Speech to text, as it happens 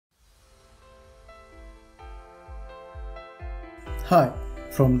Hi,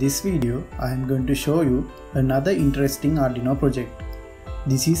 from this video I am going to show you another interesting Arduino project.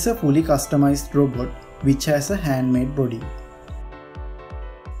 This is a fully customized robot which has a handmade body.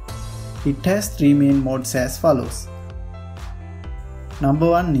 It has three main modes as follows. Number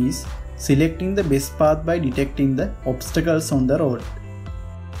 1 is selecting the best path by detecting the obstacles on the road.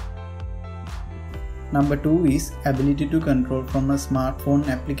 Number 2 is ability to control from a smartphone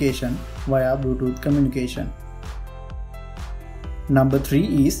application via Bluetooth communication. Number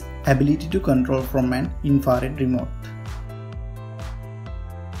 3 is ability to control from an infrared remote.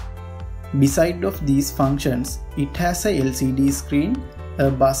 Beside of these functions, it has a LCD screen, a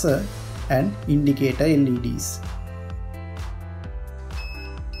buzzer and indicator LEDs.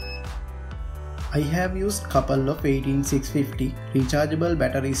 I have used couple of 18650 rechargeable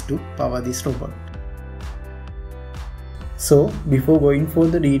batteries to power this robot. So before going for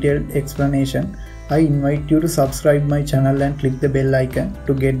the detailed explanation, I invite you to subscribe my channel and click the bell icon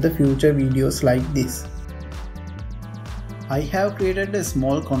to get the future videos like this. I have created a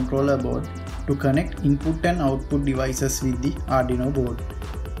small controller board to connect input and output devices with the Arduino board.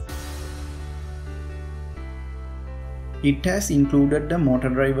 It has included the motor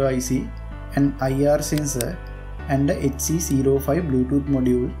driver IC, an IR sensor and a HC05 Bluetooth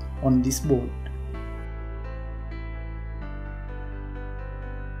module on this board.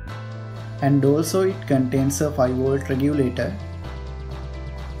 And also it contains a 5V regulator,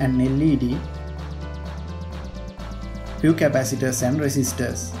 an LED, few capacitors and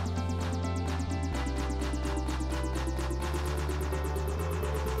resistors.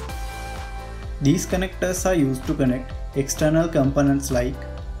 These connectors are used to connect external components like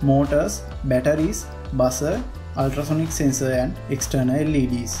motors, batteries, buzzer, ultrasonic sensor and external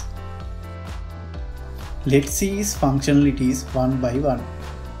LEDs. Let's see its functionalities one by one.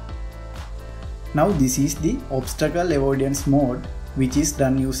 Now this is the obstacle avoidance mode, which is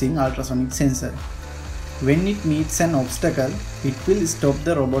done using ultrasonic sensor. When it meets an obstacle, it will stop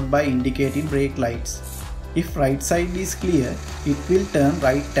the robot by indicating brake lights. If right side is clear, it will turn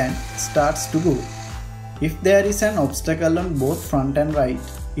right and starts to go. If there is an obstacle on both front and right,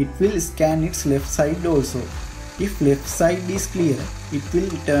 it will scan its left side also. If left side is clear, it will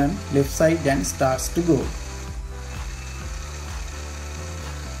turn left side and starts to go.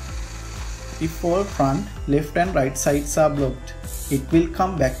 If all front, left and right sides are blocked, it will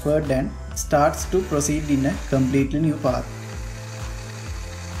come backward and starts to proceed in a completely new path.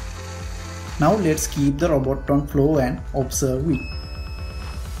 Now let's keep the robot on floor and observe it.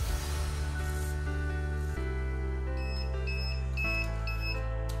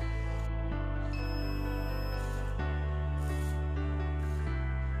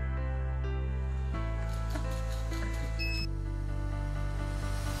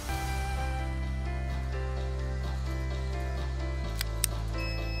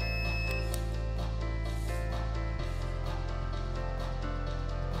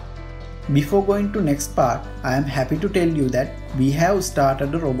 Before going to next part, I am happy to tell you that we have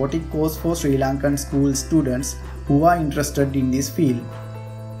started a robotic course for Sri Lankan school students who are interested in this field.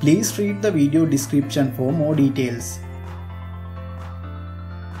 Please read the video description for more details.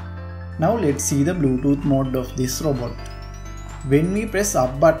 Now let's see the Bluetooth mode of this robot. When we press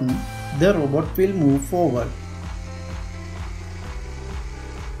up button, the robot will move forward.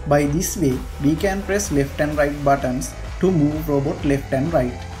 By this way, we can press left and right buttons to move robot left and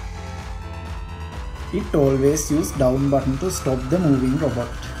right. It always uses down button to stop the moving robot.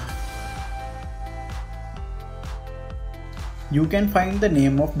 You can find the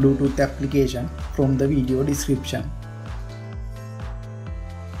name of Bluetooth application from the video description.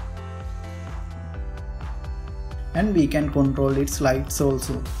 And we can control its lights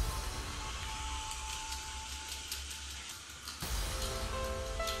also.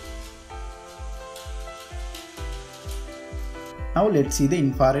 Now let's see the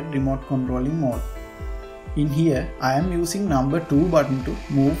infrared remote controlling mode. In here, I am using number 2 button to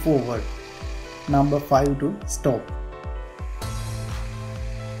move forward, number 5 to stop,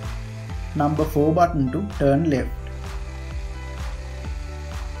 number 4 button to turn left,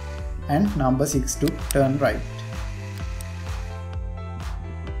 and number 6 to turn right.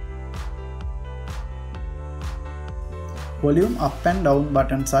 Volume up and down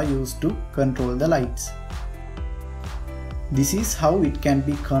buttons are used to control the lights. This is how it can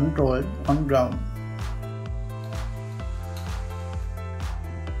be controlled on ground.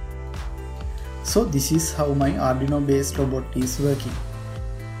 So this is how my Arduino based robot is working.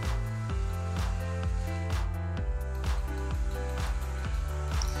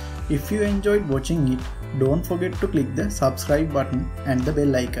 If you enjoyed watching it, don't forget to click the subscribe button and the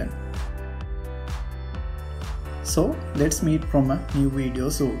bell icon. So let's meet from a new video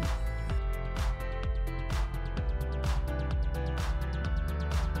soon.